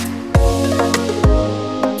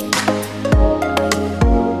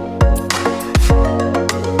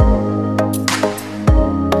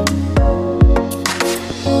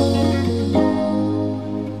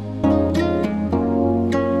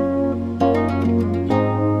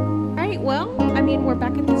we're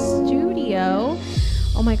back in the studio.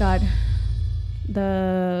 Oh my God.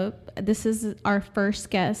 This is our first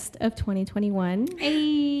guest of 2021.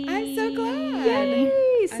 Hey. I'm so glad.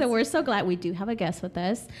 Yay. So we're so glad we do have a guest with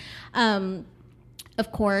us.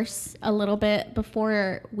 Of course, a little bit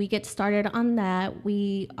before we get started on that,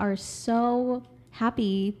 we are so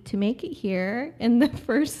happy to make it here in the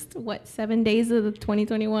first, 7 days of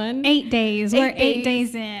 2021? 8 days. We're 8 days.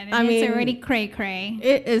 days in. And I mean, it's already cray-cray.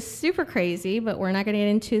 It is super crazy, but we're not going to get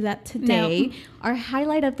into that today. No. Our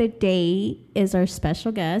highlight of the day is our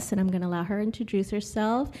special guest, and I'm going to allow her to introduce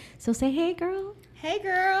herself. So say, hey, girl. Hey,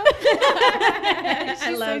 girl.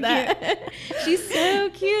 I love that. She's so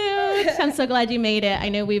cute. I'm so glad you made it. I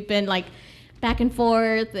know we've been like back and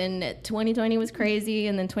forth, and 2020 was crazy,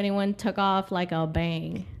 and then 21 took off like a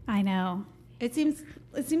bang. I know. It seems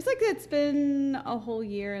like it's been a whole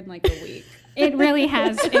year and like a week. It really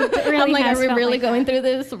has. It really I'm like, has are we felt really like going that. through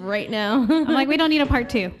this right now? I'm like, we don't need a part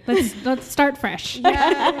 2. Let's start fresh.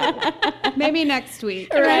 Yeah. Maybe next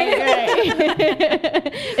week. Right.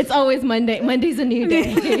 It's always Monday. Monday's a new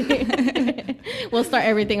day. We'll start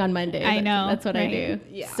everything on Monday. I know, That's what I right? do.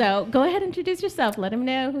 Yeah. So go ahead and introduce yourself. Let them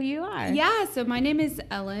know who you are. Yeah, so my name is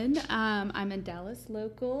Ellen. I'm a Dallas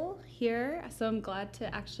local here, so I'm glad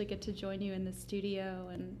to actually get to join you in the studio.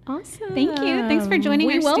 And Awesome. Thank you. Thanks for joining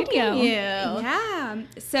we our welcome studio. you. yeah,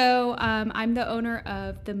 so I'm the owner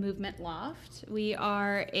of the Movement Loft. We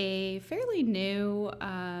are a fairly new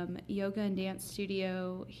yoga and dance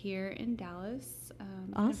studio here in Dallas.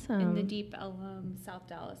 Awesome. In the Deep Ellum, South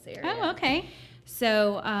Dallas area. Oh, okay.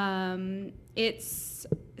 So it's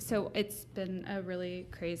been a really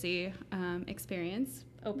crazy experience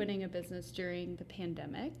opening a business during the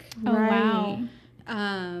pandemic. Oh, wow.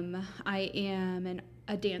 I am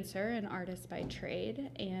a dancer, an artist by trade,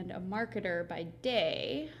 and a marketer by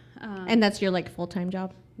day. And that's your like full-time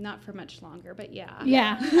job? Not for much longer, but yeah.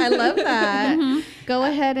 Yeah. I love that. Go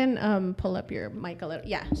ahead and pull up your mic a little.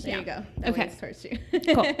 Yeah, there you go. That Okay. way it's towards you.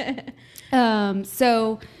 Cool.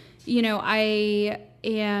 So, I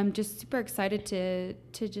am just super excited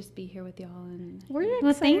to just be here with y'all. And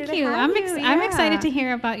Well, thank you. I'm excited to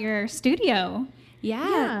hear about your studio.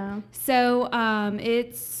 yeah. So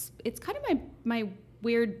it's kind of my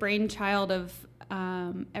weird brainchild of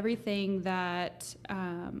everything that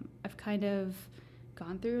I've kind of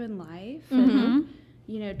gone through in life and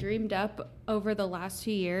dreamed up over the last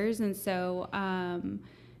few years. And so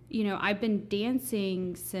I've been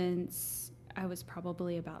dancing since I was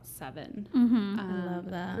probably about 7. I love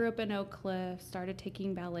that. Grew up in Oak Cliff, started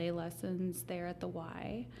taking ballet lessons there at the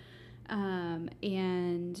Y,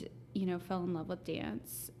 and fell in love with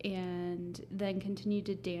dance, and then continued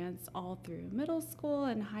to dance all through middle school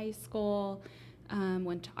and high school.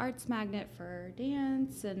 Went to Arts Magnet for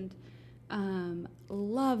dance and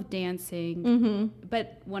loved dancing.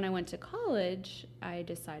 But when I went to college, I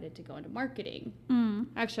decided to go into marketing.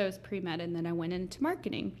 Actually, I was pre-med, and then I went into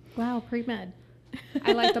marketing. Wow, pre-med.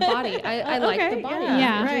 I like the body. I like Okay, the body.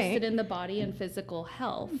 yeah, I'm right. interested in the body and physical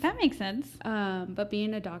health. That makes sense. But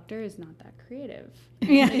being a doctor is not that creative.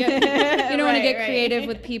 Yeah. You don't want to get Right. creative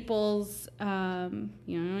with people's, you don't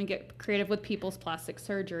want to get creative with people's plastic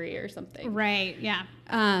surgery or something. Right. Yeah.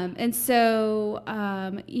 And so,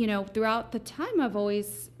 throughout the time, I've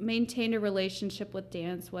always maintained a relationship with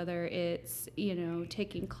dance, whether it's,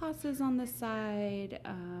 taking classes on the side.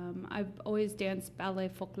 I've always danced ballet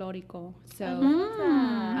folklorico. So,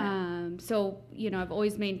 I've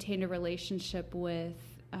always maintained a relationship with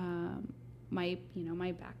my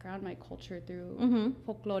background, my culture through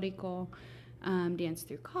folklorico, dance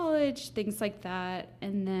through college, things like that.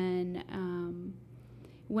 And then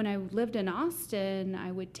when I lived in Austin,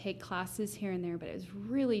 I would take classes here and there, but it was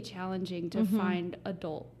really challenging to find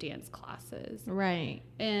adult dance classes. Right.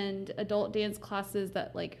 And adult dance classes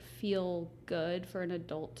that feel good for an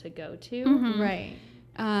adult to go to. Right.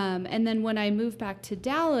 And then when I moved back to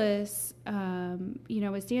Dallas, I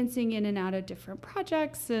was dancing in and out of different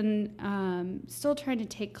projects and still trying to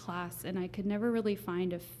take class, and I could never really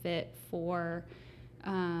find a fit for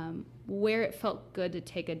where it felt good to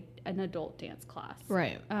take an adult dance class.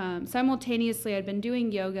 Right. Simultaneously, I'd been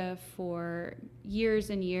doing yoga for years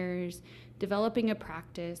and years, developing a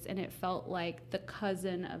practice, and it felt like the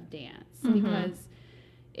cousin of dance because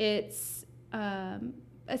it's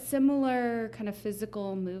a similar kind of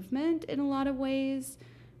physical movement in a lot of ways,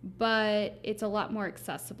 but it's a lot more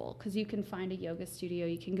accessible because you can find a yoga studio,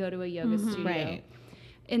 you can go to a yoga studio. Right.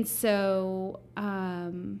 And so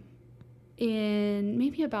in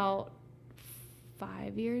maybe about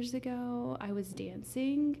 5 years ago, I was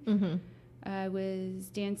dancing. I was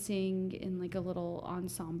dancing in a little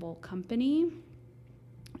ensemble company.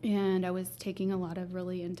 And I was taking a lot of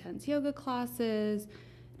really intense yoga classes,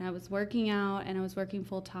 and I was working out, and I was working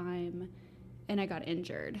full time, and I got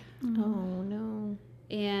injured. Oh, no.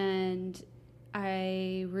 And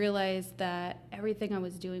I realized that everything I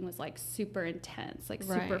was doing was like super intense, like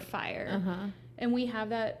super fire. And we have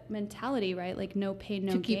that mentality, right? Like no pain,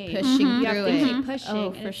 no gain. Keep pushing through you have to it. keep pushing. Oh,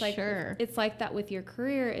 and for it's like, sure. It's like that with your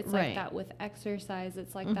career. It's like that with exercise.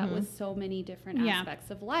 It's like that with so many different aspects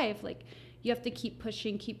of life. Like you have to keep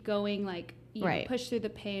pushing, keep going. Like you know, push through the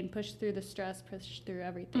pain, push through the stress, push through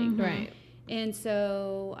everything. Right. And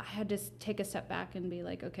so I had to take a step back and be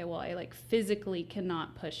like, okay, well, I like physically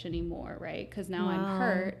cannot push anymore, right? Because now I'm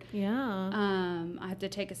hurt. Yeah. I have to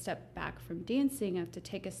take a step back from dancing. I have to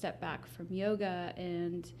take a step back from yoga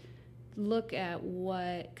and look at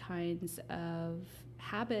what kinds of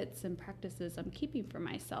habits and practices I'm keeping for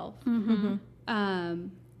myself.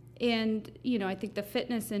 And, you know, I think the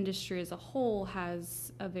fitness industry as a whole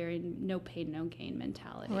has a very no pain, no gain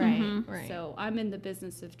mentality. Right. So I'm in the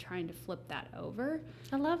business of trying to flip that over.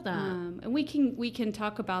 I love that. And we can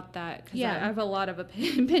talk about that because I have a lot of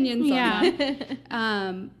opinions on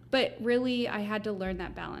that. But really, I had to learn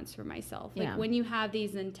that balance for myself. Like when you have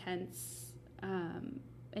these intense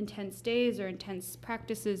days or intense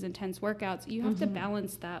practices, intense workouts, you have to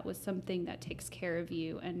balance that with something that takes care of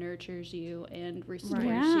you and nurtures you and restores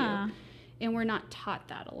you. And we're not taught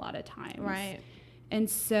that a lot of times. Right. And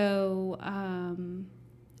so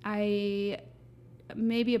I,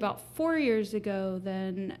 maybe about 4 years ago,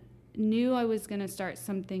 then knew I was going to start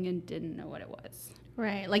something and didn't know what it was.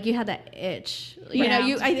 Right, like you had that itch. You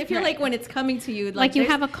know, I feel like when it's coming to you, like you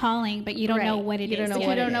have a calling, but you don't know what it is. You don't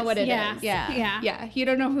know what it is. Yeah. You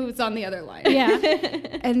don't know who's on the other line.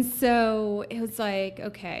 And so it was like,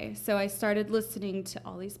 okay. So I started listening to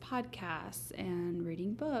all these podcasts and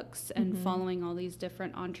reading books and following all these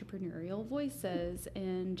different entrepreneurial voices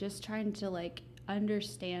and just trying to like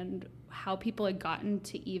understand how people had gotten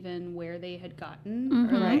to even where they had gotten,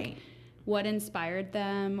 or like what inspired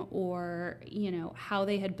them, or, you know, how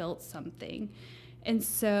they had built something. And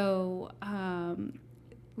so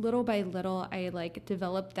little by little, I like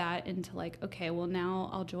developed that into like, okay, well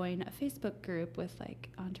now I'll join a Facebook group with like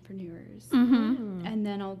entrepreneurs, and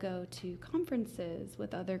then I'll go to conferences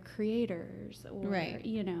with other creators, or,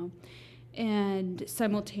 you know, and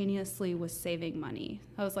simultaneously was saving money.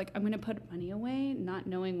 I was like, I'm going to put money away, not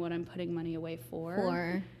knowing what I'm putting money away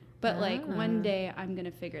for. But like one day I'm going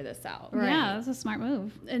to figure this out. Yeah, that's a smart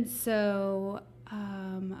move. And so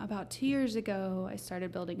about 2 years ago, I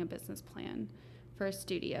started building a business plan for a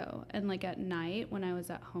studio. And like at night when I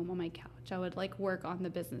was at home on my couch, I would like work on the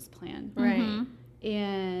business plan.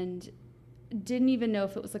 And didn't even know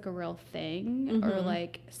if it was like a real thing or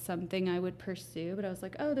like something I would pursue. But I was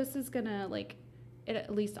like, oh, this is going to like, it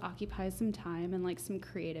at least occupies some time and like some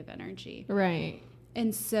creative energy. Right.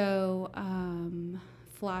 And so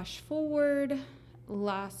flash forward,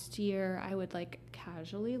 last year I would like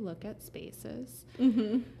casually look at spaces,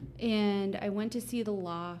 and I went to see the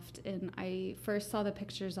Loft, and I first saw the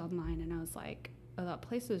pictures online and I was like, oh, that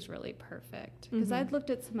place is really perfect, because I'd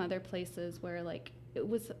looked at some other places where like it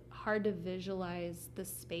was hard to visualize the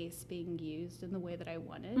space being used in the way that I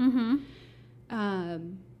wanted. But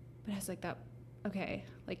I was like, that okay,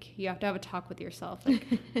 like you have to have a talk with yourself,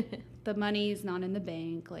 like the money's not in the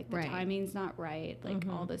bank, like the timing's not right, like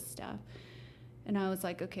all this stuff. And I was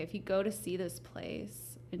like, okay, if you go to see this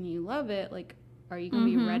place and you love it, like, are you gonna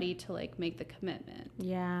be ready to like make the commitment?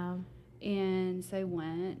 Yeah. And so I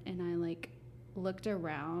went and I like looked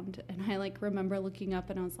around, and I like remember looking up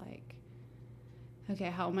and I was like, okay,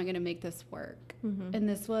 how am I gonna make this work? And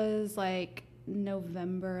this was like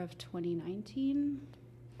November of 2019.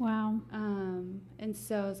 Wow. And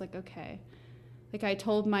so I was like, okay. Like I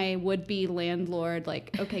told my would-be landlord,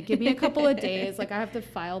 like, okay, give me a couple of days. Like I have to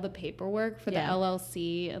file the paperwork for the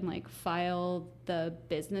LLC and like file the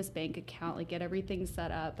business bank account, like get everything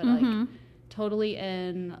set up, but like totally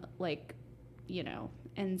in, like, you know,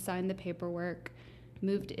 and signed the paperwork,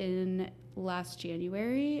 moved in last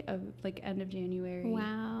January, of like end of January.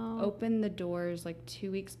 Wow. Opened the doors like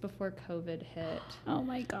 2 weeks before COVID hit. Oh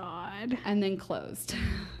my God. And then closed.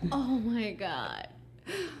 Oh my God.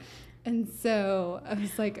 And so I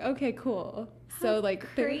was like, okay, cool. So like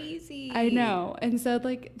crazy. I know. And so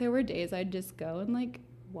like there were days I'd just go and like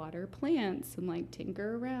water plants and like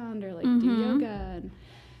tinker around or like do yoga,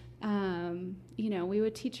 and you know, we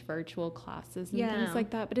would teach virtual classes and things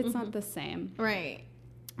like that, but it's not the same. Right.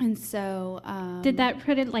 And so did that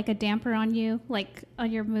put it like a damper on you, like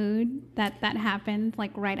on your mood, that happened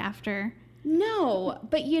like right after? No,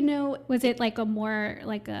 but you know, was it like a more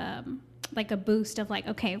like a boost of like,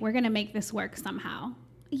 okay, we're gonna make this work somehow?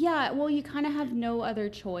 Yeah, well, you kind of have no other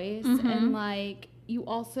choice. And like, you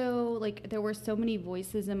also, like, there were so many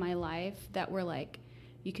voices in my life that were like,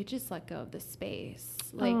 you could just let go of the space.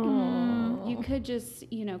 Like, you could just,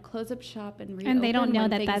 you know, close up shop and reopen. And they don't know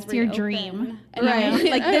when that things that's your reopen. dream. And Right.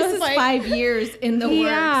 Like, this is like, 5 years in the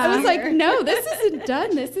works. I was like, no, this isn't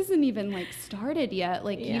done. This isn't even like started yet.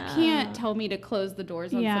 Like, you can't tell me to close the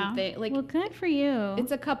doors on something. Like, well, good for you.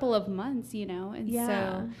 it's a couple of months, you know? And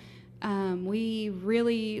so we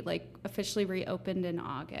really like officially reopened in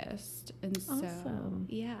August. And so,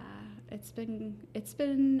 yeah, it's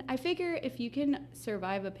been, I figure if you can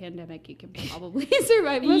survive a pandemic, you can probably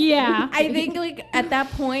survive. I think like at that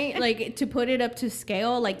point, like to put it up to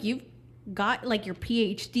scale, like you've got like your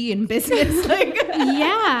PhD in business. Like,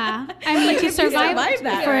 yeah. I mean, to survive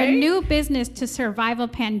that, for right? a new business to survive a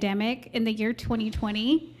pandemic in the year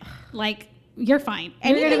 2020, like, you're fine.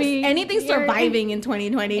 Anything surviving in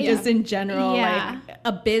 2020, just in general, Yeah. like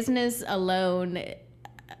a business alone,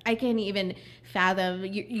 I can't even fathom.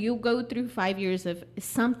 You go through 5 years of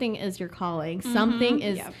something is your calling, something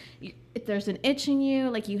is. If there's an itch in you,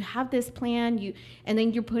 like you have this plan, and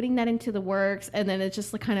then you're putting that into the works, and then it's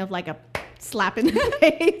just kind of like a slap in the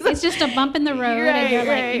face. It's just a bump in the road, and you're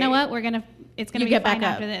like, you know what? It's gonna be get fine back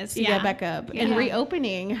after up. this. You get back up. And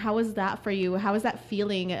reopening, how was that for you? How was that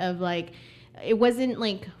feeling of like, it wasn't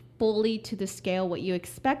like fully to the scale what you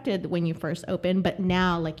expected when you first opened, but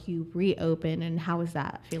now like you reopen, and how is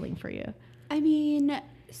that feeling for you? I mean,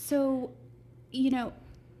 so, you know,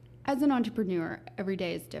 as an entrepreneur, every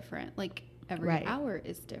day is different. Like every hour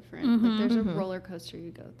is different. Like there's a roller coaster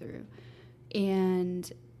you go through.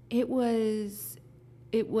 And it was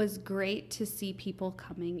great to see people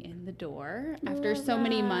coming in the door after so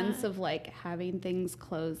many months of like having things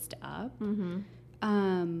closed up.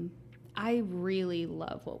 I really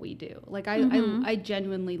love what we do. Like I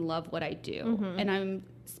genuinely love what I do. And I'm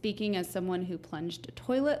speaking as someone who plunged a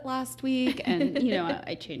toilet last week, and you know,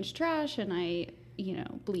 I changed trash and I, you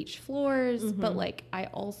know, bleached floors, but like I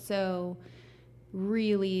also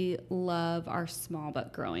really love our small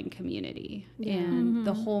but growing community. And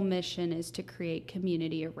the whole mission is to create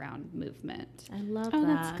community around movement. I love Oh, that.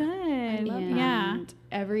 that's good. I love And Yeah.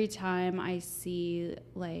 every time I see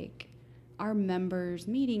like our members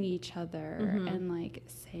meeting each other and like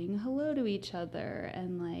saying hello to each other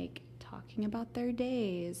and like talking about their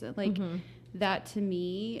days, like that to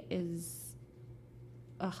me is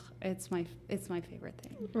it's my favorite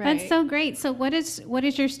thing. That's so great. So what is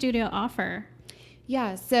your studio offer?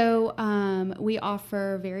 Yeah, so we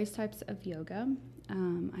offer various types of yoga.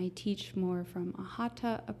 I teach more from a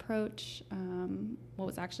hatha approach. What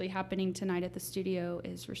was actually happening tonight at the studio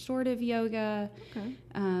is restorative yoga.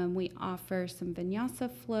 We offer some vinyasa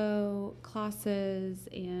flow classes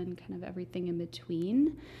and kind of everything in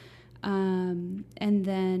between. And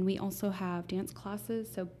then we also have dance classes.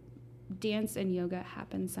 So dance and yoga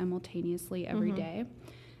happen simultaneously every day.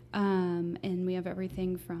 And we have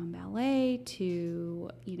everything from ballet to,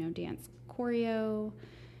 you know, dance choreo,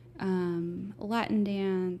 Latin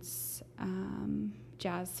dance,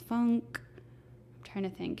 jazz funk. I'm trying to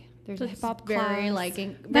think. There's a hip hop class. Very like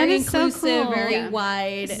That very is so inclusive, cool. very Yeah.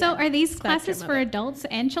 wide. So are these spectrum classes of for it. adults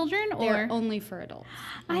and children, They're or? only for adults.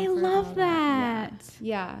 I love that.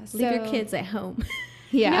 Yeah. Leave your so- kids at home.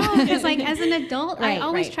 Yeah. No, because like as an adult, I Right,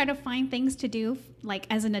 always right. try to find things to do like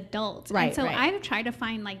as an adult. Right, And so right. I've tried to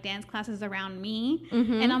find like dance classes around me,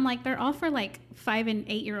 and I'm like, they're all for like 5 and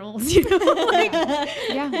 8 year olds. You know, like,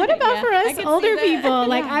 Yeah. what about for I us can see older that. people?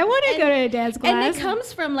 Like, Yeah. I want to And- go to a dance class. And it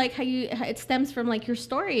comes from like how it stems from like your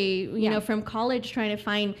story, you know, from college trying to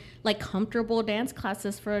find like comfortable dance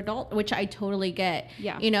classes for adult, which I totally get.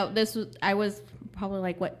 Yeah. You know, I was probably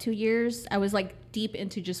like 2 years. I was like deep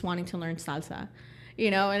into just wanting to learn salsa,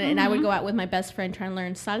 you know, and I would go out with my best friend trying to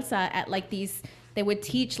learn salsa at like these. They would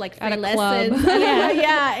teach like free At a club. lessons.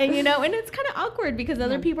 Yeah. And you know, and it's kind of awkward because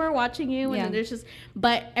other people are watching you, and then there's just.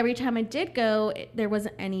 But every time I did go, there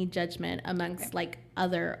wasn't any judgment amongst like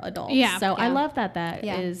other adults. Yeah. So I Yeah. love that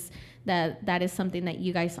Yeah. is something that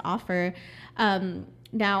you guys offer.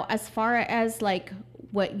 Now, as far as like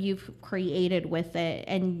what you've created with it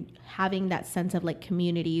and having that sense of like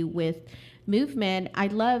community with movement, I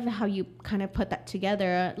love how you kind of put that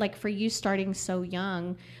together. Like for you starting so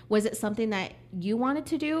young, was it something that you wanted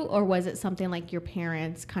to do, or was it something like your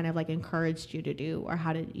parents kind of like encouraged you to do, or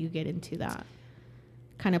how did you get into that?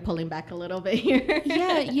 Kind of pulling back a little bit here.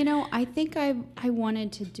 Yeah, you know, I think I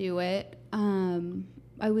wanted to do it.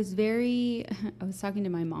 was talking to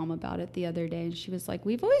my mom about it the other day, and she was like,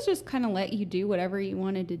 we've always just kind of let you do whatever you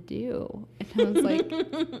wanted to do. And I was like,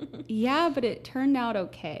 yeah, but it turned out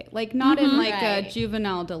okay. Like, not in like a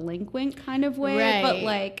juvenile delinquent kind of way, but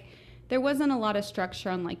like, there wasn't a lot of structure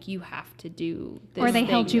on like, you have to do this. Or they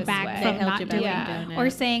held you this back way. from not doing it. Or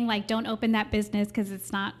saying like, don't open that business because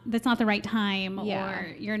that's not the right time,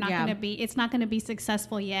 or you're not going to be, it's not going to be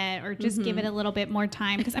successful yet, or just give it a little bit more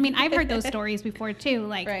time. Because I mean, I've heard those stories before too.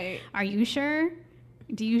 Like, are you sure?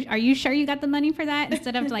 Are you sure you got the money for that?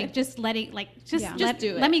 Instead of like just letting, like, just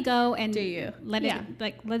do it. Let me go and let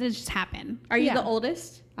it just happen. Are you the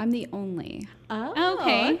oldest? I'm the only. Oh,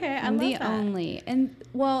 okay. I'm the only. And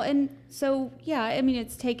so, yeah, I mean,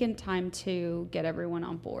 it's taken time to get everyone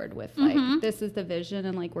on board with like, this is the vision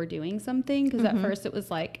and like, we're doing something. Because at first it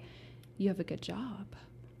was like, you have a good job.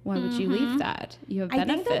 Why would you leave that? You have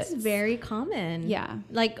benefits. I think that's very common. Yeah.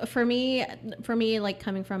 Like for me, like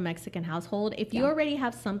coming from a Mexican household, if you already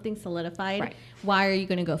have something solidified, why are you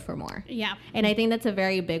going to go for more? Yeah. And I think that's a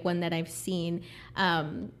very big one that I've seen.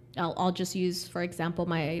 I'll just use, for example,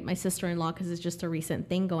 my sister-in-law, because it's just a recent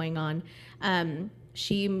thing going on.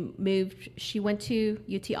 She went to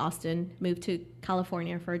UT Austin, moved to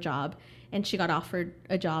California for a job, and she got offered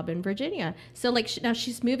a job in Virginia. So like now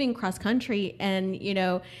she's moving cross country, and you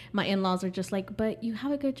know, my in-laws are just like, but you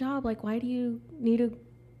have a good job. Like, why do you need to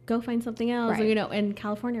go find something else? Or, you know, and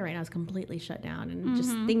California right now is completely shut down, and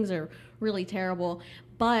just things are really terrible.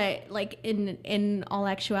 But like in all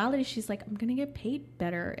actuality, she's like, I'm gonna get paid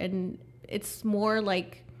better, and it's more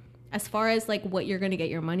like, as far as like what you're gonna get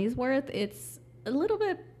your money's worth, it's a little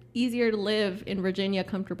bit easier to live in Virginia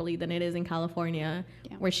comfortably than it is in California,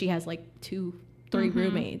 where she has like 2-3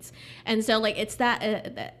 roommates. And so like it's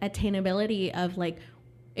that attainability of like,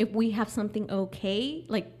 if we have something okay,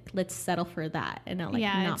 like let's settle for that and not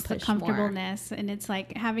it's push the comfortableness more. And it's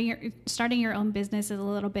like starting your own business is a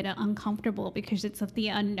little bit uncomfortable because it's of the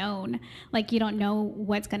unknown. Like you don't know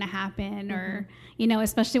what's going to happen, or you know,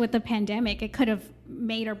 especially with the pandemic, it could have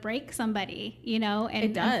made or break somebody, you know.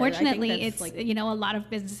 And unfortunately, it's like, you know, a lot of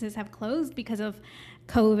businesses have closed because of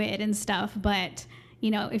COVID and stuff, but you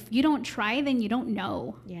know, if you don't try, then you don't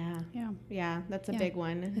know. Yeah, that's a big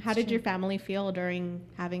one. How did your family feel during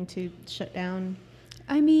having to shut down?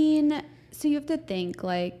 I mean, so you have to think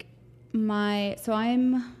like so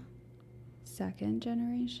I'm second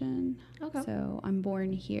generation. Okay. So I'm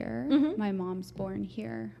born here. My mom's born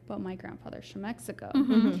here, but my grandfather's from Mexico.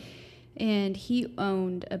 And he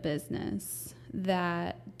owned a business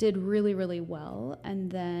that did really, really well. And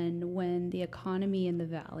then when the economy in the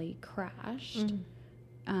valley crashed,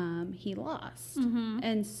 he lost.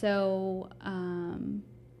 And so,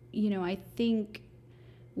 you know, I think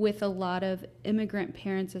with a lot of immigrant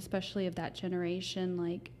parents, especially of that generation,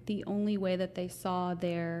 like the only way that they saw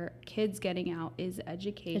their kids getting out is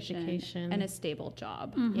education. And a stable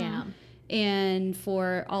job. Yeah. And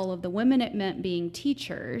for all of the women, it meant being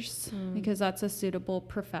teachers, because that's a suitable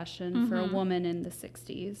profession for a woman in the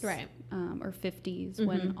 60s or 50s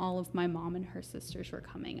when all of my mom and her sisters were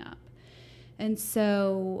coming up. And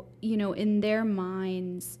so, you know, in their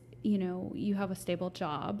minds, you know, you have a stable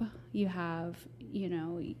job, you have, you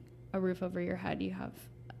know, a roof over your head, you have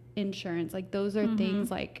insurance. Like those are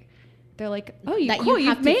things like, they're like, oh,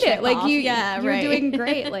 you've made it. Like you're doing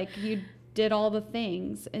great. Like you did all the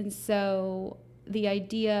things. And so the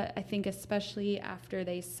idea, I think, especially after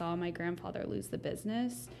they saw my grandfather lose the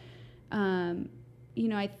business, you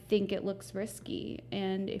know, I think it looks risky.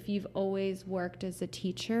 And if you've always worked as a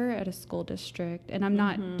teacher at a school district, and I'm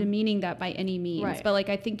not demeaning that by any means, but like,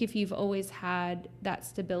 I think if you've always had that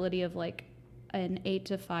stability of like an 8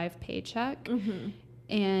 to 5 paycheck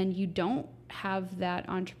and you don't have that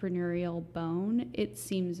entrepreneurial bone, it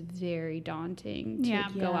seems very daunting to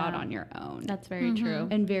go out on your own. That's very true.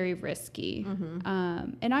 And very risky.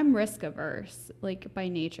 And I'm risk averse, like by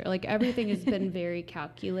nature. Like everything has been very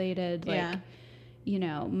calculated. Like, you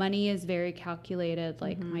know, money is very calculated.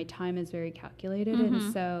 Like my time is very calculated.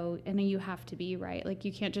 And so, and you have to be right. Like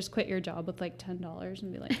you can't just quit your job with like $10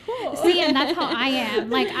 and be like, oh. See, and that's how I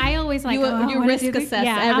am. Like I always like, you risk assess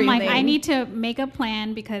everything. I'm like, I need to make a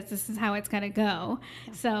plan because this is how it's going to go.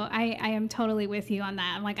 So I am totally with you on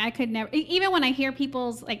that. I'm like, I could never, even when I hear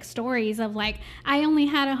people's like stories of like, I only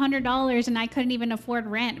had $100 and I couldn't even afford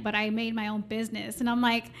rent, but I made my own business. And I'm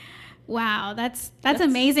like, wow, that's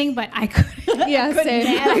amazing, but I couldn't. Yeah,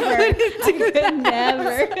 same. I could never.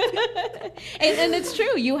 and it's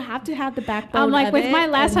true. You have to have the backbone. I'm like, with my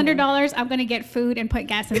last $100, I'm gonna get food and put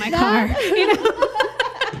gas in my car. You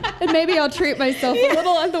know. And maybe I'll treat myself a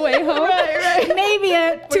little on the way home. Right. Maybe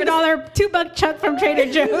a $2 chuck from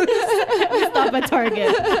Trader Joe's. Stop at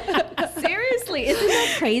Target. Seriously, isn't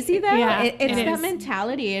that crazy though? Yeah, It's it that is.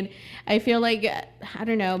 mentality, and I feel like I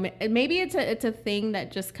don't know. Maybe it's a thing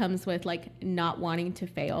that just comes with like not wanting to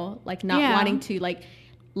fail, like not Yeah. wanting to like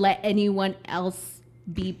let anyone else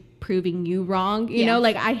be proving you wrong. You Yeah. know,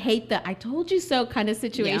 like I hate the "I told you so" kind of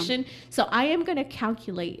situation. So I am gonna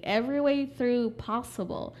calculate every way through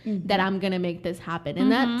possible that I'm gonna make this happen.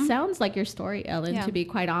 And that sounds like your story, Ellen, Yeah. to be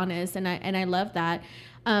quite honest. And I love that.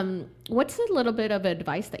 What's a little bit of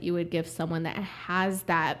advice that you would give someone that has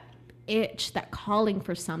that itch, that calling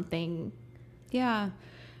for something? Yeah.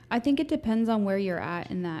 I think it depends on where you're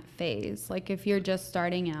at in that phase. Like if you're just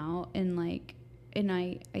starting out and like, and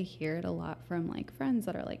I hear it a lot from like friends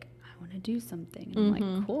that are like, I want to do something. And I'm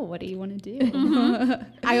like, cool. What do you want to do?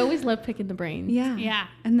 I always love picking the brains. Yeah. Yeah.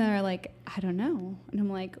 And they're like, I don't know. And I'm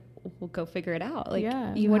like, well, go figure it out. Like,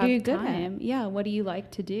 Yeah. you What are have you good at? time. Yeah. What do you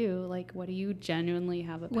like to do? Like, what do you genuinely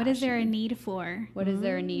have a passion? What is there a need for? What is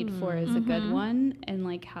there a need for is a good one. And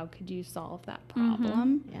like, how could you solve that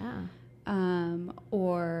problem? Yeah.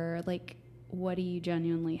 Or like, what do you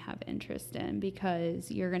genuinely have interest in?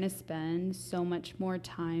 Because you're going to spend so much more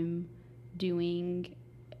time doing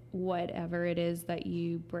whatever it is that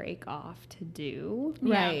you break off to do.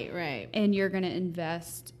 Yeah. Right. And you're going to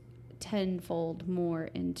invest tenfold more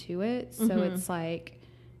into it. So it's like,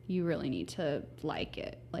 you really need to like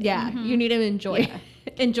it. Like, Yeah. You need to enjoy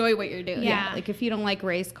enjoy what you're doing. Yeah. like if you don't like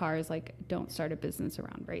race cars, like don't start a business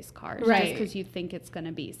around race cars. Right. Just because you think it's going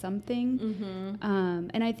to be something.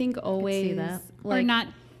 And I think always that. Or like,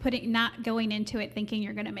 not going into it thinking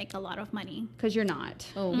you're going to make a lot of money. because you're not.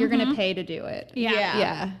 Oh. You're going to pay to do it. Yeah.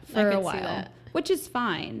 Yeah. I for could a see while, that. which is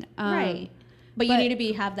fine. Right. But you but- need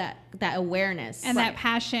to have that awareness. And that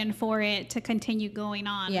passion for it to continue going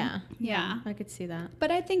on. Yeah. Yeah. I could see that. But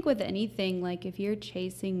I think with anything, like if you're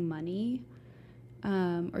chasing money,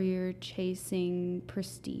 or you're chasing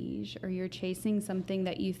prestige, or you're chasing something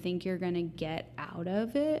that you think you're going to get out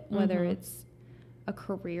of it, whether it's a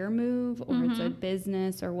career move or it's a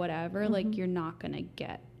business or whatever, like you're not going to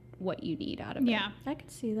get what you need out of Yeah. I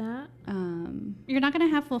could see that. it. You're not going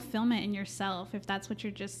to have fulfillment in yourself if that's what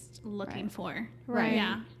you're just looking for. Right.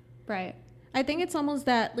 Yeah. Right. I think it's almost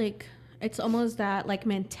that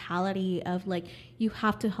mentality of like you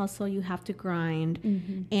have to hustle, you have to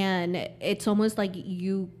grind, and it's almost like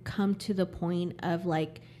you come to the point of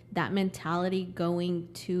like that mentality going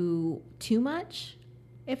to too much,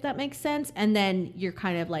 if that makes sense, and then you're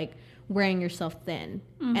kind of like wearing yourself thin,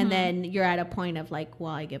 and then you're at a point of like,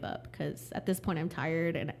 well, I give up because at this point I'm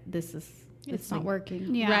tired and It's not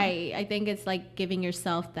working. Yeah. Right. I think it's like giving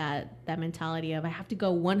yourself that mentality of I have to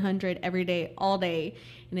go 100 every day, all day.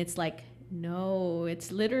 And it's like, no,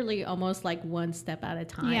 it's literally almost like one step at a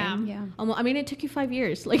time. Yeah. Yeah. I mean, it took you 5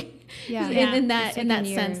 years. Like, Yeah. in It's that taken sense,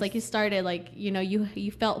 years. like you started, like, you know,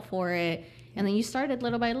 you felt for it. And then you started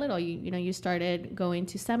little by little. You started going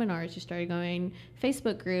to seminars, you started going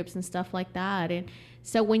Facebook groups and stuff like that. And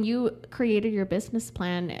so when you created your business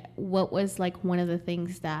plan, what was like one of the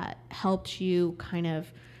things that helped you kind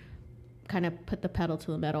of put the pedal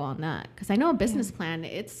to the metal on that? Because I know a business plan,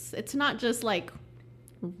 it's not just like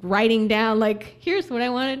writing down like, here's what I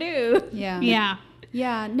want to do. Yeah. Yeah.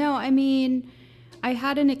 Yeah, no, I mean, I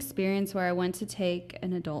had an experience where I went to take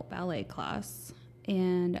an adult ballet class,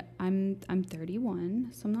 and I'm 31,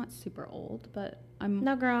 so I'm not super old, but I'm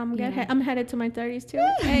No, girl, I'm Yeah. I'm headed to my 30s too.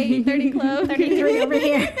 Hey, 30 club. 33 over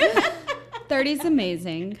here. 30's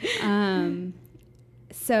amazing.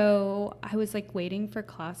 So I was like waiting for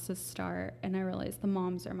class to start, and I realized the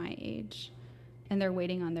moms are my age, and they're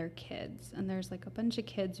waiting on their kids, and there's like a bunch of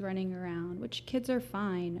kids running around, which kids are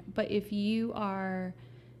fine, but if you are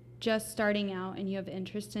just starting out and you have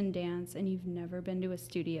interest in dance and you've never been to a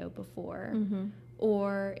studio before,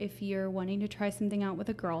 or if you're wanting to try something out with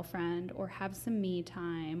a girlfriend or have some me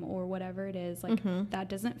time or whatever it is, like that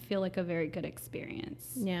doesn't feel like a very good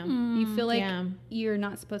experience. Yeah. You feel like Yeah. you're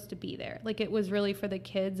not supposed to be there. Like it was really for the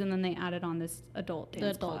kids, and then they added on this adult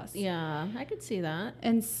dance class. Yeah, I could see that.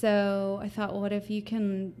 And so I thought, well, what if you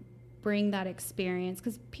can bring that experience?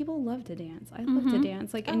 Because people love to dance. I love to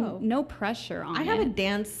dance. Like, Oh. and no pressure on I it. have a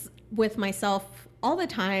dance with myself all the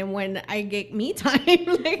time when I get me time.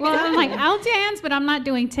 Like, Well, I'm like, I'll dance, but I'm not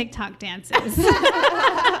doing TikTok dances.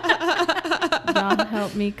 y'all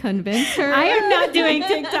help me convince her. I am not doing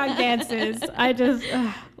TikTok dances. I just,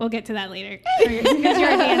 we'll get to that later. Because you're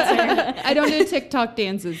a dancer. I don't do TikTok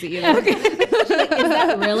dances either. Is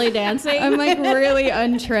that really dancing? I'm like really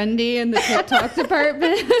untrendy in the TikTok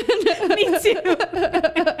department. Me too.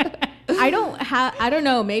 I don't I don't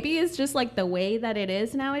know. Maybe it's just like the way that it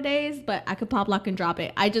is nowadays, but I could pop, lock, and drop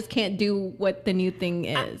it. I just can't do what the new thing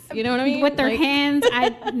is. You know what I mean? With their hands,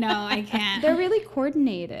 I can't. They're really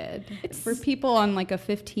coordinated. It's for people on like a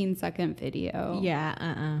 15-second video.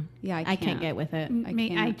 Yeah, Yeah, I can't get with it.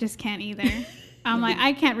 I just can't either. I'm like,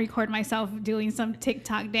 I can't record myself doing some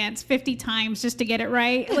TikTok dance 50 times just to get it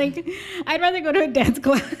right. Like, I'd rather go to a dance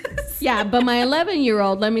class. Yeah, but my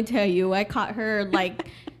 11-year-old, let me tell you, I caught her like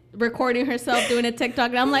recording herself doing a TikTok,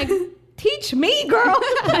 and I'm like, teach me, girl.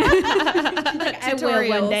 Like, I will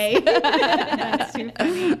one day. That's too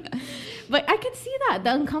funny. But I could see that,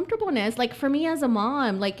 the uncomfortableness. Like for me as a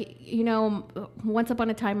mom, like, you know, once upon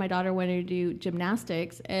a time, my daughter wanted to do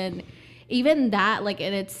gymnastics, and even that, like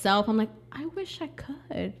in itself, I'm like, I wish I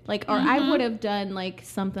could, like, or I would have done like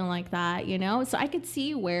something like that, you know? So I could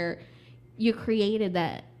see where you created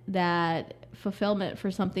that fulfillment for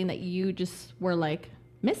something that you just were like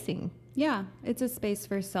missing. Yeah, it's a space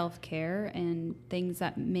for self-care and things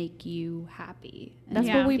that make you happy. That's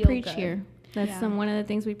Yeah. what we feel preach good. here. That's Yeah. one of the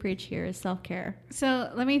things we preach here is self-care. So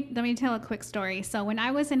let me tell a quick story. So when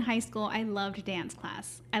I was in high school, I loved dance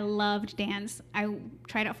class. I loved dance. I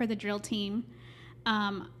tried out for the drill team.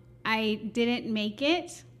 I didn't make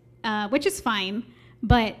it, which is fine.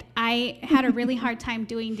 But I had a really hard time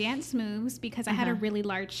doing dance moves because I had a really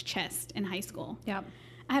large chest in high school. Yep.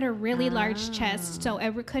 I had a really large chest, so I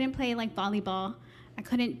couldn't play like volleyball. I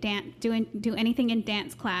couldn't do anything in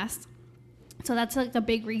dance class. So that's like a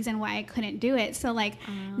big reason why I couldn't do it. So like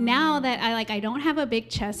now that I don't have a big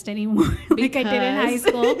chest anymore like I did in high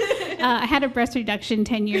school. I had a breast reduction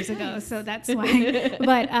 10 years ago, so that's why.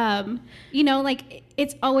 But you know, like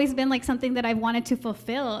it's always been like something that I wanted to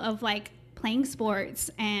fulfill of like playing sports,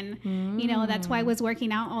 and you know that's why I was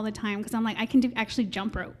working out all the time, because I'm like I can actually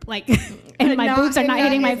jump rope, like and my boobs are not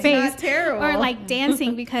hitting my face, or like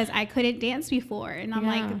dancing because I couldn't dance before, and I'm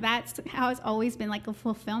like that's how it's always been like a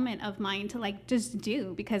fulfillment of mine to like just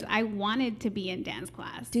do, because I wanted to be in dance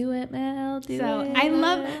class. Do it, Mel. Do So it. I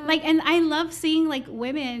love and I love seeing like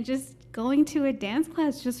women just going to a dance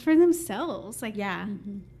class just for themselves. Like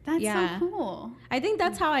that's so cool. I think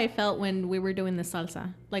that's how I felt when we were doing the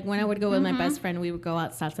salsa. Like when I would go with my best friend, we would go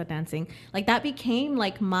out salsa dancing. Like that became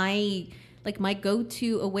like my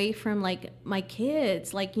go-to away from like my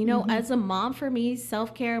kids. Like, you know, as a mom, for me,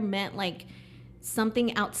 self-care meant like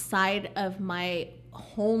something outside of my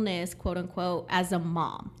wholeness, quote unquote, as a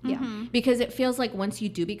mom. Because it feels like once you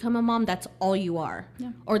do become a mom, that's all you are.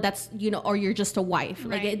 Or that's, you know, or you're just a wife.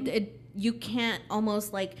 Right. Like you can't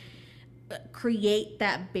almost like create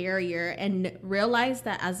that barrier and realize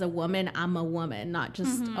that as a woman, I'm a woman, not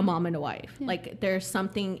just a mom and a wife. Like there's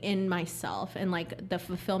something in myself, and like the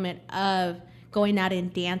fulfillment of going out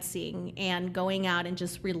and dancing and going out and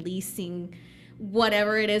just releasing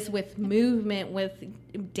whatever it is with movement, with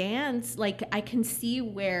dance. Like I can see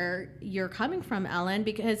where you're coming from, Ellen,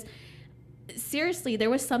 because seriously, there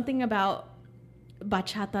was something about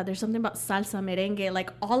bachata, there's something about salsa, merengue,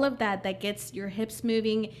 like all of that gets your hips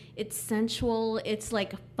moving. It's sensual, it's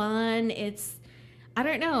like fun, it's, I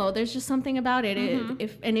don't know, there's just something about it.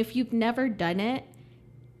 If you've never done it,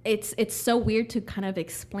 it's so weird to kind of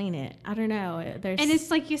explain it. I don't know. And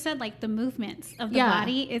it's like you said, like the movements of the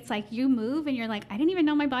body. It's like you move and you're like, I didn't even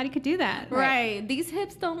know my body could do that. Right. These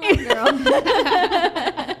hips don't lie, girl.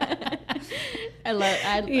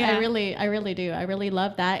 I really do. I really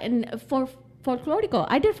love that. And for folklorico,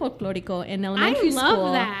 I did folklorico in elementary school. I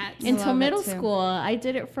love that. Until middle school. I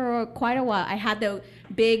did it for quite a while. I had the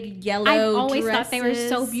big yellow I always dresses. thought they were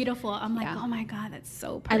so beautiful. I'm like, oh my God, that's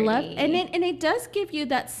so pretty. I love, and it does give you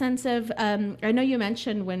that sense of, I know you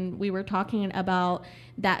mentioned when we were talking about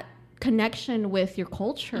that connection with your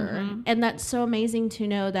culture, and that's so amazing to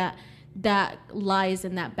know that lies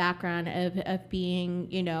in that background of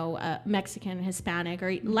being, you know, Mexican, Hispanic,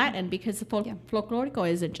 or Latin, because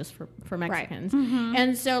folklorico isn't just for Mexicans. Right.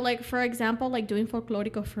 And so, like, for example, like doing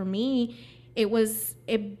folklorico for me,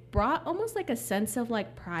 it brought almost like a sense of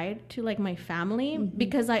like pride to like my family,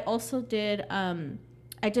 because I also did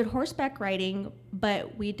I did horseback riding,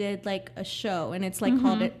 but we did like a show, and it's like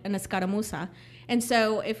called an escaramuza. And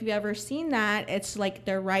so if you've ever seen that, it's like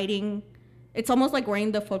they're riding, it's almost like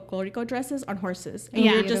wearing the folklorico dresses on horses, and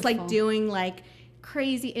you're just like doing like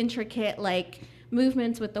crazy intricate like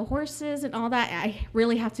movements with the horses and all that. I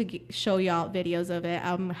really have to show y'all videos of it.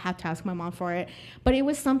 I have to ask my mom for it. But it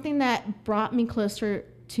was something that brought me closer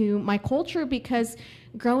to my culture, because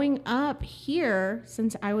growing up here,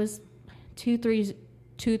 since I was 2-3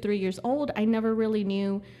 years old, I never really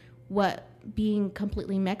knew what being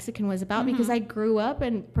completely Mexican was about, because I grew up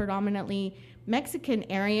in predominantly Mexican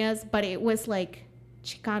areas, but it was like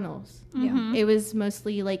Chicanos. Mhm. It was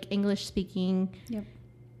mostly like English speaking Yep.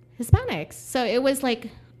 Hispanics. So it was like,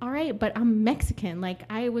 all right, but I'm Mexican. Like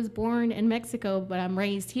I was born in Mexico, but I'm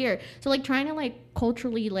raised here. So like trying to like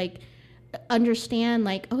culturally like understand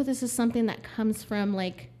like, oh, this is something that comes from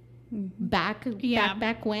like back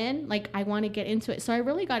when. Like I want to get into it. So I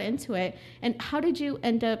really got into it. And how did you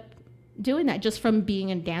end up doing that? Just from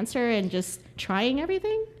being a dancer and just trying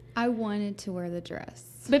everything? I wanted to wear the dress.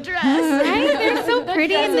 The dress. Right? They're so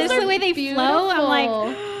pretty, and dresses just the are way they flow. I'm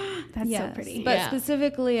like, that's Yes, so pretty. But Yeah.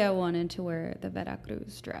 specifically, I wanted to wear the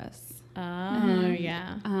Veracruz dress. Oh,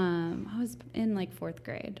 yeah. I was in like 4th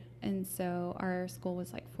grade, and so our school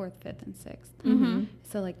was like 4th, 5th, and 6th. Mm-hmm.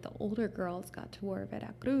 So like the older girls got to wear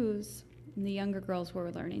Veracruz, and the younger girls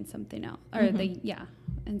were learning something else. Or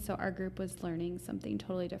and so our group was learning something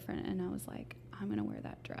totally different, and I was like, I'm gonna wear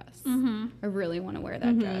that dress. Mm-hmm. I really want to wear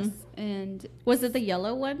that dress. And Was it the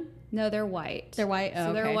yellow one? no, they're white. They're white? Oh,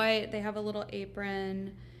 So they're okay. white. They have a little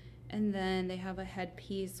apron, and then they have a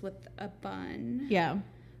headpiece with a bun. Yeah.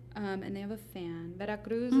 And they have a fan.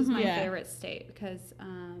 Veracruz is my Yeah. favorite state because,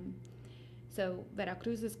 so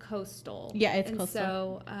Veracruz is coastal. Yeah, it's and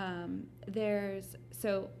coastal.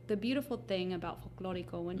 So the beautiful thing about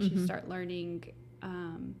folklorico once you start learning,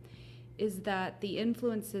 is that the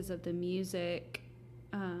influences of the music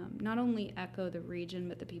not only echo the region,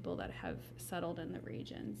 but the people that have settled in the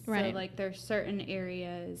region. Right. So like there's certain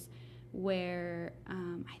areas where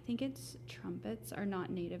I think it's trumpets are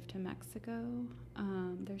not native to Mexico.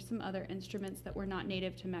 There's some other instruments that were not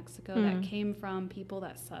native to Mexico that came from people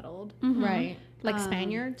that settled. Right. Like Um,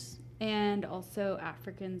 Spaniards? And also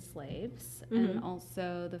African slaves, and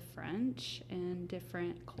also the French and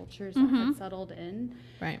different cultures that had settled in.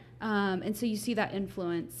 Right. And so you see that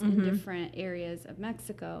influence in different areas of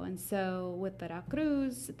Mexico. And so with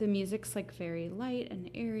Veracruz, the music's like very light and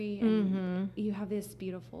airy, and you have this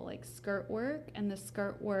beautiful like skirt work, and the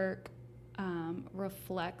skirt work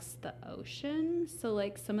reflects the ocean. So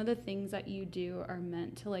like some of the things that you do are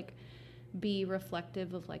meant to like be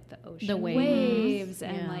reflective of like the ocean The waves.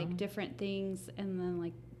 and Yeah. like different things, and then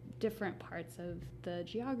like different parts of the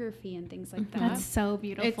geography and things like that. That's so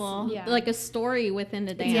beautiful. It's Yeah. like a story within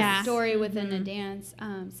the dance. Yeah. Story within a dance.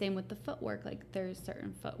 Same with the footwork. Like there's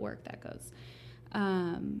certain footwork that goes.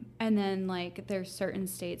 And then like there's certain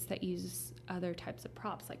states that use other types of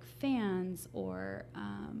props like fans, or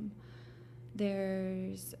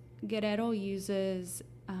there's Guerrero uses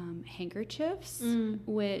handkerchiefs,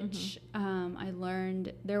 which I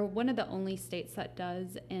learned they're one of the only states that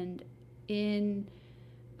does. And in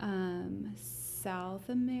South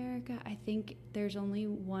America, I think there's only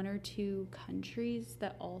 1 or 2 countries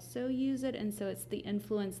that also use it, and so it's the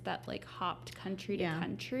influence that like hopped country to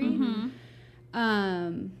country. I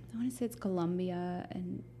want to say it's Colombia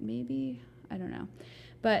and maybe, I don't know.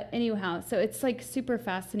 But anyhow, so it's like super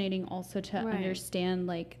fascinating also to understand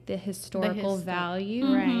like the historical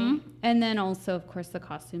value. Right. And then also, of course, the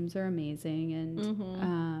costumes are amazing.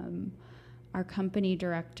 And our company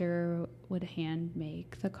director would hand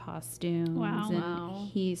make the costumes. Wow. And Wow.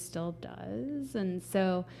 he still does. And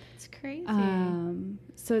so, It's crazy.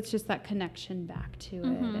 so it's just that connection back to it.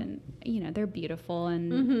 And, you know, they're beautiful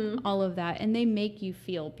and all of that. And they make you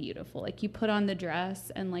feel beautiful. Like you put on the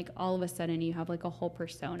dress and like all of a sudden you have like a whole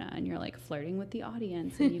persona and you're like flirting with the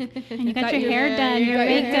audience. And You got your hair done, you your got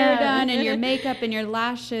your hair makeup. done and your makeup and your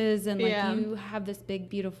lashes. And like Yeah. you have this big,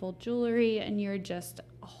 beautiful jewelry and you're just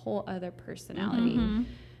a whole other personality.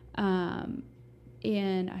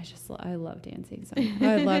 And I love dancing. So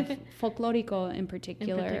I love folklorico in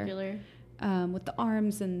particular. With the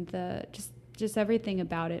arms and the just everything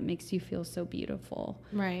about it makes you feel so beautiful.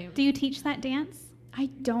 Right. Do you teach that dance? I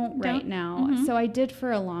don't right now. So I did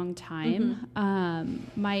for a long time.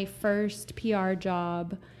 My first PR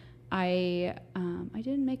job, I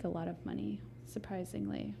didn't make a lot of money,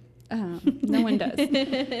 surprisingly. No one does.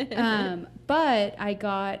 But I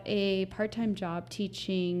got a part-time job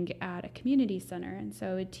teaching at a community center. And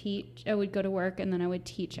so I would go to work and then I would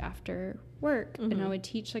teach after work. And I would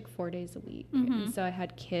teach like 4 days a week. And so I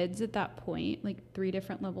had kids at that point, like 3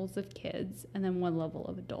 different levels of kids and then 1 level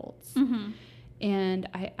of adults. And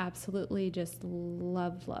I absolutely just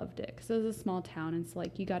loved it because it was a small town. And so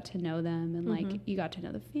like you got to know them and like you got to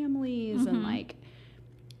know the families and like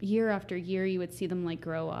year after year you would see them like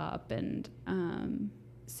grow up. And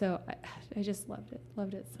so I just loved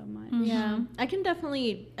it so much. Yeah. I can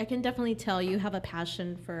definitely tell you have a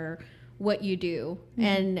passion for what you do,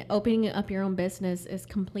 and opening up your own business is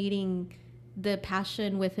completing the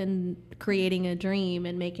passion within creating a dream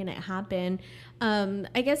and making it happen.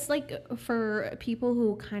 I guess like for people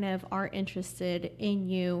who kind of are interested in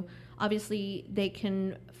you, obviously they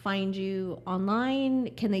can find you online.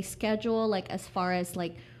 Can they schedule, like, as far as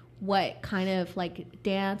like what kind of like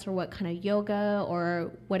dance or what kind of yoga,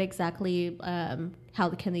 or what exactly, how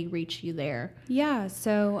can they reach you there? Yeah,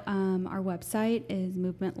 so our website is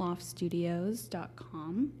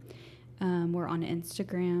movementloftstudios.com. We're on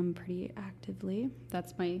Instagram pretty actively.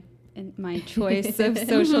 That's my choice of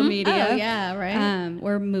social media. Oh, yeah, right.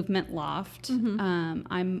 We're Movement Loft.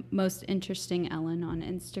 I'm Most Interesting Ellen on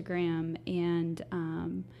Instagram, and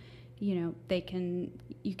you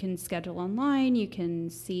can schedule online. You can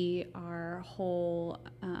see our whole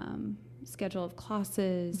schedule of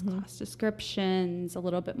classes, class descriptions, a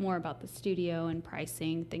little bit more about the studio and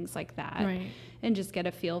pricing, things like that, Right. and just get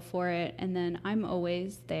a feel for it. And then I'm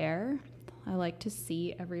always there. I like to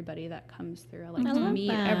see everybody that comes through. I like to love meet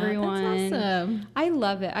that. everyone. That's awesome. I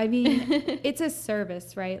love it. I mean, it's a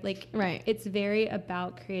service, right? Like, Right. it's very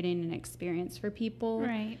about creating an experience for people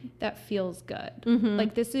Right. that feels good. Mm-hmm.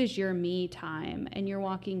 Like, this is your me time, and you're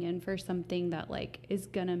walking in for something that like is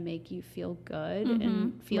gonna make you feel good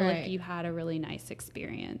and feel Right. like you had a really nice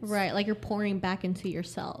experience. Right, like you're pouring back into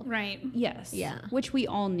yourself. Right. Yes. Yeah. Which we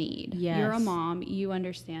all need. Yes. You're a mom. You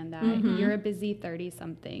understand that. You're a busy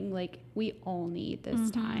 30-something. Like, we all need this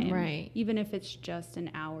time. Right. Even if it's just an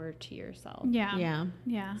hour to yourself. Yeah. Yeah.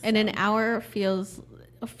 Yeah. And an hour feels,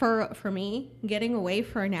 for me, getting away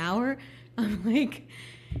for an hour, I'm like,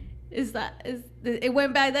 it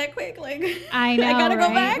went by that quick? Like, I know, I gotta go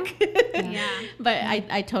right? back. Yeah. But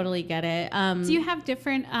I totally get it. Do you have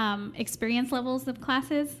different experience levels of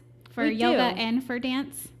classes for We yoga do. and for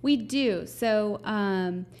dance? We do.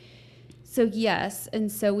 So yes, and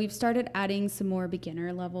so we've started adding some more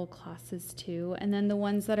beginner level classes too, and then the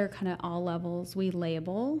ones that are kind of all levels we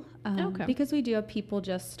label, Okay. because we do have people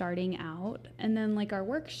just starting out, and then like our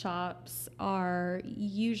workshops are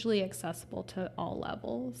usually accessible to all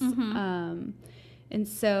levels. And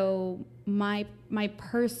so my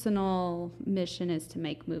personal mission is to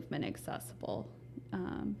make movement accessible.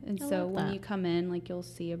 And I so love when that. you come in, like, you'll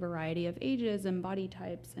see a variety of ages and body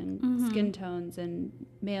types and skin tones and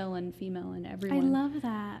male and female and I everyone. love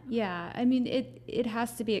that. Yeah, I mean, it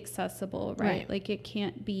has to be accessible, right? Right. Like, it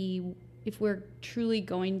can't be, if we're truly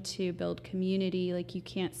going to build community, like, you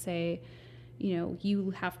can't say,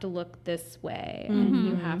 you have to look this way and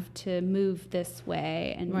you have to move this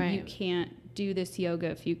way, and you Right. can't do this yoga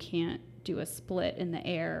if you can't do a split in the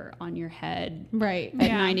air on your head Right. at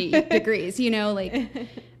Yeah. 90 degrees,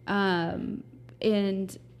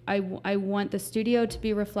 and I want the studio to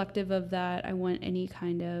be reflective of that. I want any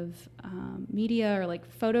kind of media or like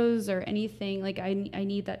photos or anything, like I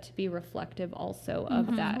need that to be reflective also of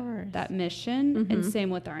course. that mission, and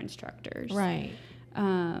same with our instructors. Right.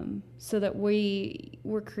 So that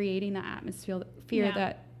we're creating the atmosphere Yeah.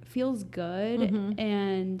 that feels good,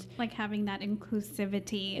 and Like having that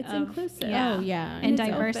inclusivity It's of inclusive. Oh, yeah. and It's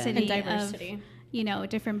open. diversity, And diversity. of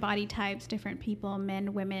different body types, different people,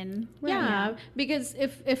 men, women. Yeah, because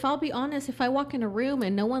if I'll be honest, if I walk in a room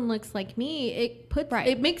and no one looks like me, it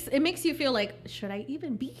makes you feel like, should I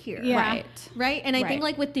even be here? Yeah. Right. And I think, Right.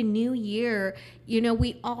 like, with the new year,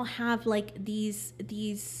 we all have like these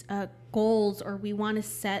goals, or we want to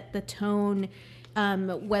set the tone,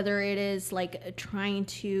 whether it is like trying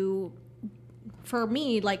to, for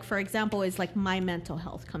me, like, for example, is like my mental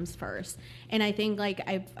health comes first. And I think, like,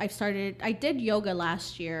 I did yoga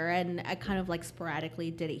last year, and I kind of like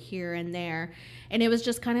sporadically did it here and there. And it was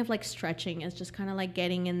just kind of like stretching. It's just kind of like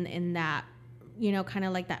getting in that, kind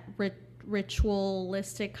of like that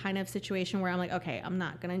ritualistic kind of situation where I'm like, okay, I'm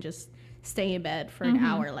not going to just stay in bed for an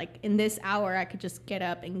hour. Like, in this hour, I could just get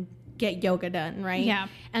up and get yoga done, right? Yeah.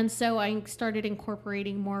 And so I started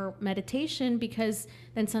incorporating more meditation, because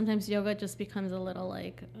then sometimes yoga just becomes a little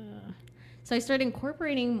like, So I started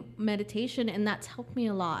incorporating meditation, and that's helped me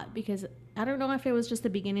a lot, because I don't know if it was just the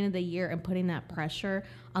beginning of the year and putting that pressure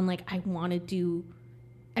on, like, I want to do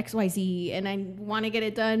XYZ and I want to get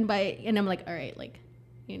it done and I'm like, all right, like,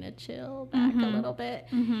 chill back a little bit,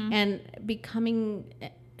 and becoming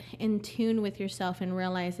in tune with yourself and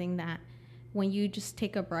realizing that when you just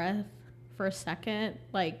take a breath for a second,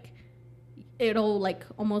 like, it'll like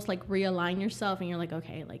almost like realign yourself, and you're like,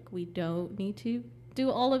 okay, like, we don't need to do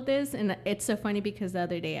all of this. And it's so funny, because the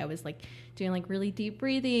other day I was like doing like really deep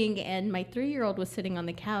breathing, and my 3-year-old was sitting on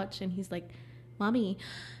the couch, and he's like, Mommy,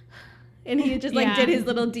 and he just like Yeah. did his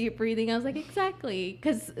little deep breathing. I was like, exactly,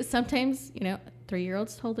 because sometimes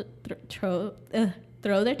 3-year-olds throw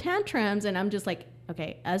their tantrums, and I'm just like,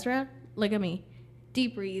 okay, Ezra, look at me.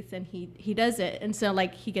 deep breathe, and he does it. And so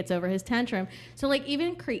like he gets over his tantrum. So like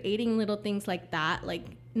even creating little things like that, like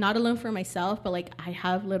not alone for myself, but like I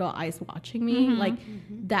have little eyes watching me, like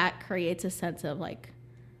that creates a sense of like,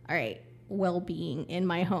 all right, well-being in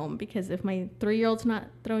my home, because if my 3-year-old's not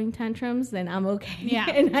throwing tantrums, then I'm okay.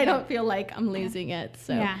 And I don't feel like I'm losing it.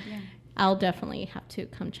 So I'll definitely have to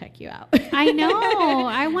come check you out. I know.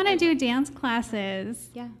 I want to do dance classes.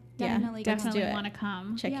 Definitely want to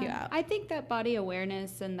come check you out. I think that body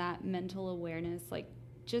awareness and that mental awareness, like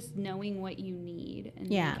just knowing what you need and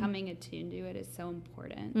becoming attuned to it, is so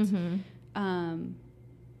important.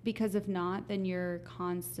 Because if not, then you're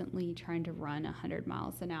constantly trying to run 100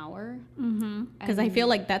 miles an hour. Because I feel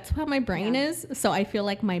like that's how my brain is. So I feel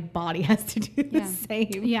like my body has to do the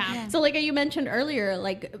same. So like you mentioned earlier,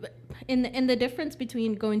 like in the difference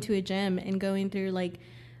between going to a gym and going through like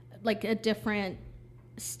a different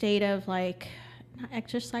state of like not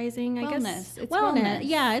exercising, I guess. It's wellness.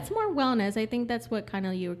 Yeah, it's more wellness. I think that's what kind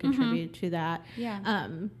of you would contribute to that. The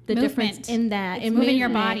movement. difference in that, it's moving your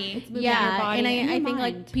body. It's moving your body and I think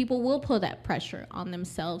like people will put that pressure on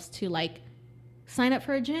themselves to like sign up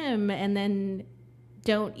for a gym and then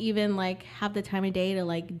don't even like have the time of day to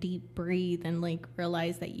like deep breathe and like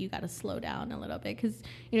realize that you got to slow down a little bit. Because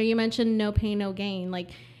you mentioned no pain, no gain.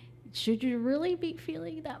 Like, should you really be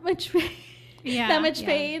feeling that much pain? That much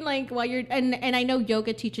pain, like while you're and I know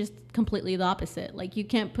yoga teaches completely the opposite. Like you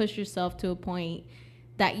can't push yourself to a point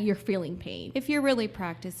that you're feeling pain if you're really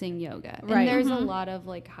practicing yoga. Right. And there's a lot of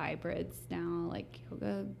like hybrids now, like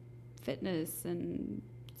yoga fitness and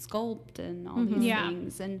sculpt and all these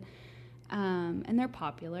things, and they're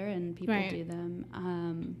popular and people do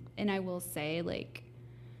them. And I will say, like,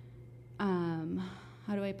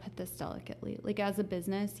 how do I put this delicately? Like, as a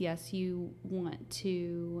business, yes, you want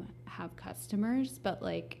to have customers, but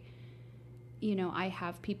like, I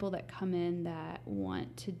have people that come in that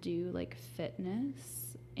want to do like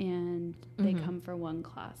fitness, and they come for one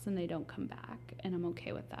class and they don't come back, and I'm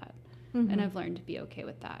okay with that. And I've learned to be okay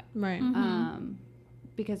with that. Right.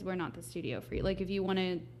 Because we're not the studio for you. Like, if you want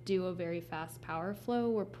to do a very fast power flow,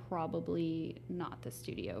 we're probably not the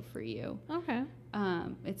studio for you. Okay.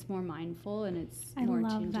 It's more mindful, and it's more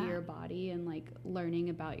tuned to your body and like learning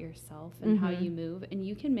about yourself and how you move. And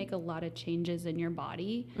you can make a lot of changes in your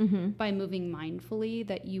body by moving mindfully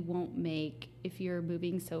that you won't make if you're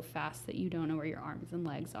moving so fast that you don't know where your arms and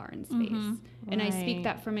legs are in space. And I speak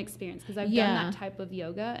that from experience, because I've done that type of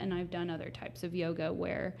yoga, and I've done other types of yoga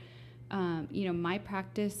where my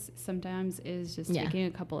practice sometimes is just taking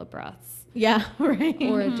a couple of breaths. Right.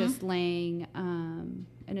 Or just laying,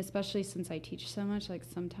 and especially since I teach so much, like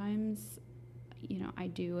sometimes, I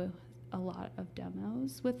do a lot of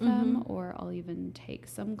demos with them, or I'll even take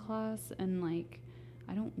some class, and like,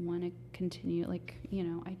 I don't want to continue, like,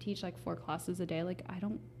 I teach like 4 classes a day. Like, I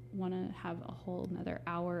don't want to have a whole another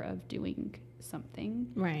hour of doing something.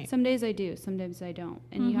 Right. Some days I do, some days I don't.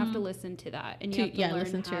 And you have to listen to that. And you have to learn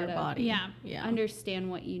listen to your body.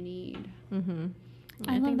 Understand what you need.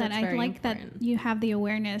 I love that. I like that you have the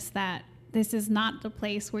awareness that this is not the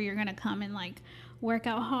place where you're going to come and like work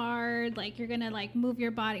out hard, like you're going to like move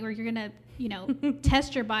your body, or you're going to,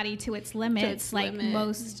 test your body to its limits,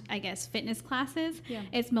 most, I guess, fitness classes.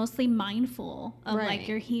 It's mostly mindful of like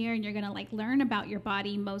you're here and you're going to like learn about your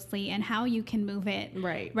body mostly and how you can move it,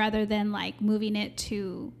 rather than like moving it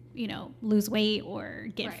to, lose weight or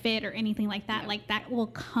get fit or anything like that. Like that will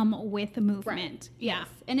come with movement. Yes.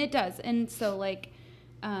 And it does. And so like,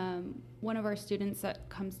 one of our students that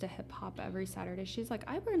comes to hip hop every Saturday, she's like,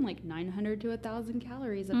 I burn like 900 to 1,000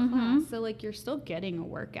 calories a class. So like, you're still getting a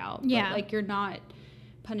workout. But like, you're not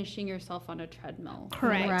punishing yourself on a treadmill.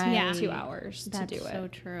 Correct. For like 2 hours to do it. That's so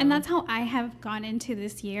true. And that's how I have gone into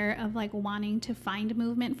this year of like wanting to find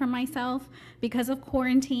movement for myself because of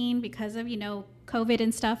quarantine, because of, COVID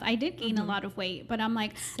and stuff. I did gain a lot of weight, but I'm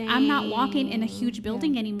like, I'm not walking in a huge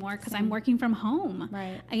building anymore because I'm working from home,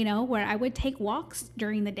 where I would take walks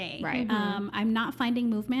during the day. I'm not finding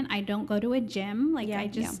movement. I don't go to a gym. Like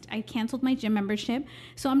I canceled my gym membership.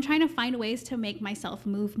 So I'm trying to find ways to make myself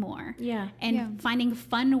move more. And finding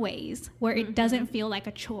fun ways where it doesn't feel like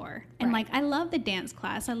a chore. And like, I love the dance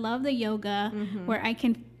class. I love the yoga where I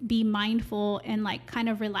can be mindful and like kind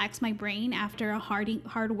of relax my brain after a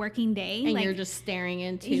hard working day. And like, you're just staring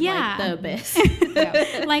into like the abyss.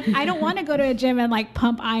 Like, I don't want to go to a gym and like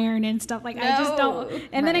pump iron and stuff. Like, I just don't.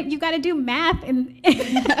 And then you got to do math and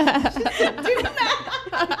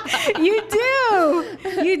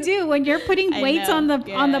You do. When you're putting weights on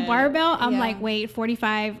the barbell, I'm like, wait,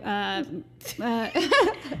 45.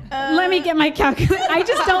 Let me get my calculator. I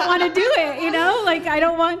just don't want to do it, like I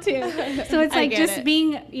don't want to. So it's like just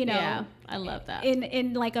being you know, Yeah, I love that.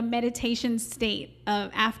 in like a meditation state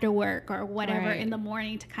of after work or whatever Right. in the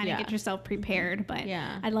morning to kind of Yeah. get yourself prepared. But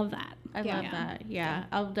Yeah. I love that. I Yeah. love that. Yeah.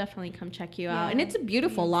 I'll definitely come check you Yeah. out. And it's a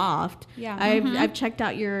beautiful loft. Yeah. I've checked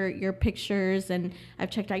out your pictures, and I've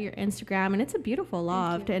checked out your Instagram, and it's a beautiful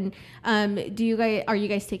loft. And are you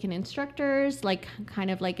guys taking instructors, like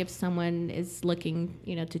kind of like if someone is looking,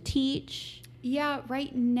 you know, to teach? Yeah,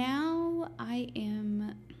 right now I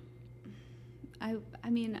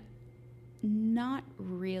mean, not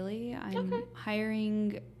really. I'm Okay.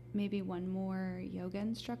 hiring maybe one more yoga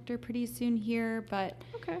instructor pretty soon here, but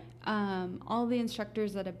Okay. all the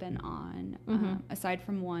instructors that have been on, aside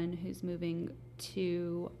from one who's moving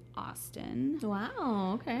to Austin,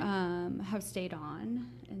 Wow. Okay. have stayed on.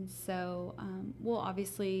 And so we'll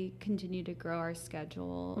obviously continue to grow our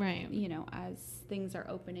schedule, Right. you know, as things are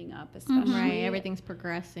opening up, especially. Right. Everything's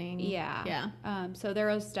progressing. Yeah. Yeah. So there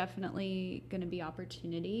is definitely going to be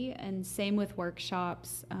opportunity. And same with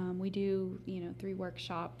workshops. We do, you know, 3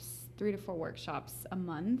 to 4 workshops a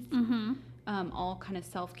month, all kind of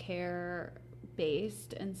self-care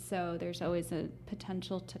based. And so there's always a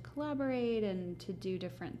potential to collaborate and to do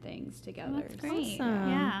different things together. That's great. Awesome.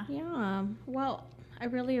 Yeah. Yeah. Well, I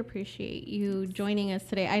really appreciate you joining us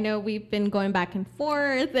today. I know we've been going back and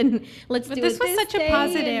forth, and let's But do this it was this such a day,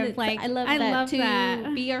 positive, and it's- like, I love I that love to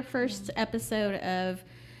that. be our first episode of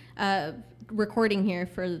recording here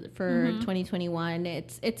for 2021.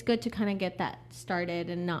 It's good to kind of get that started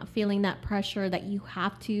and not feeling that pressure that you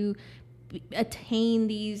have to attain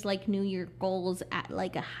these like New Year goals at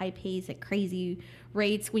like a high pace at crazy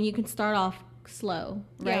rates when you can start off slow,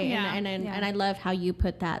 right? Yeah. And I love how you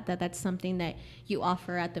put that's something that you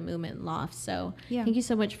offer at the Movement Loft. So Yeah. thank you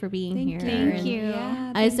so much for being here. Thank And, you.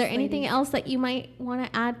 Yeah, is there thanks, anything ladies. else that you might want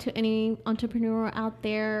to add to any entrepreneur out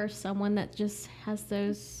there, or someone that just has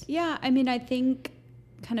those? Yeah, I mean, I think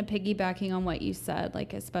kind of piggybacking on what you said,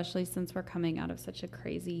 like especially since we're coming out of such a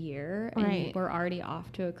crazy year and Right. we're already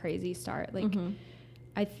off to a crazy start. Like,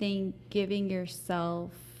 I think giving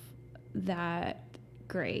yourself that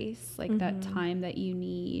grace, like that time that you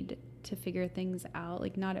need to figure things out.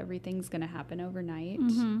 Like, not everything's going to happen overnight,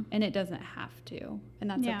 and it doesn't have to, and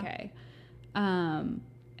that's Yeah. okay.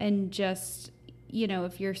 And just, you know,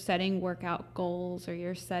 if you're setting workout goals or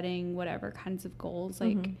you're setting whatever kinds of goals,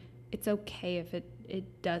 like it's okay if it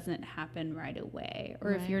doesn't happen right away,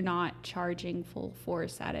 or if Right. you're not charging full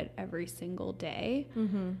force at it every single day.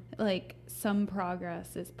 Like, some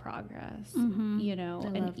progress is progress. You know, I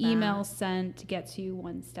an love email that. sent gets you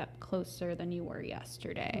one step closer than you were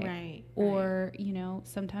yesterday. Right. Or, you know,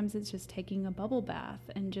 sometimes it's just taking a bubble bath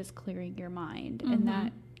and just clearing your mind, and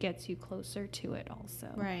that gets you closer to it also.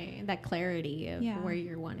 Right. That clarity of Yeah. where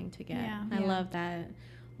you're wanting to get. Yeah. I Yeah. love that.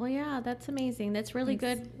 Well, yeah, that's amazing. That's really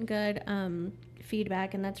Thanks. good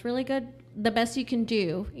feedback, and that's really good. The best you can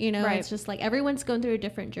do, you know, Right. it's just like everyone's going through a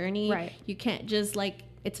different journey. Right. You can't just like,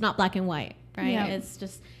 it's not black and white, right? Yeah. It's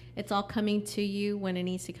just, it's all coming to you when it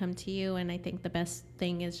needs to come to you. And I think the best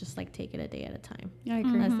thing is just like take it a day at a time. I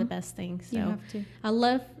agree. That's the best thing. So You have to. I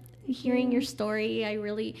love hearing your story. I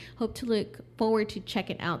really hope to look forward to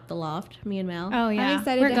checking out the loft, me and Mel. Oh yeah, I'm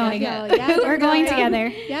excited we're to going. have y'all. Yeah, We're going come. together.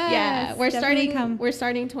 Yes, Yeah, we're definitely starting. come. We're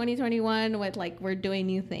starting 2021 with like we're doing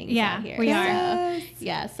new things. Yeah, out here. we are. Yes.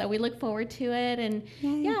 Yeah, so we look forward to it, and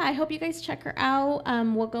Yay. yeah, I hope you guys check her out.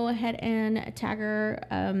 We'll go ahead and tag her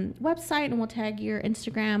website, and we'll tag your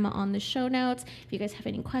Instagram on the show notes. If you guys have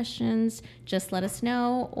any questions, just let us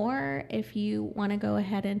know, or if you want to go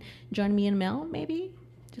ahead and join me and Mel, maybe.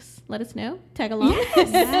 Just let us know. Tag along.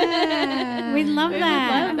 Yeah. We'd love We would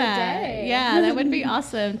that. love that. Yeah, that would be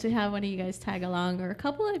awesome to have one of you guys tag along, or a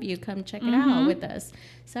couple of you come check it out with us.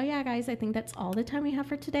 So yeah, guys, I think that's all the time we have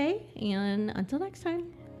for today. And until next time,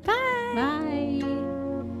 Bye.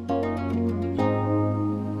 bye.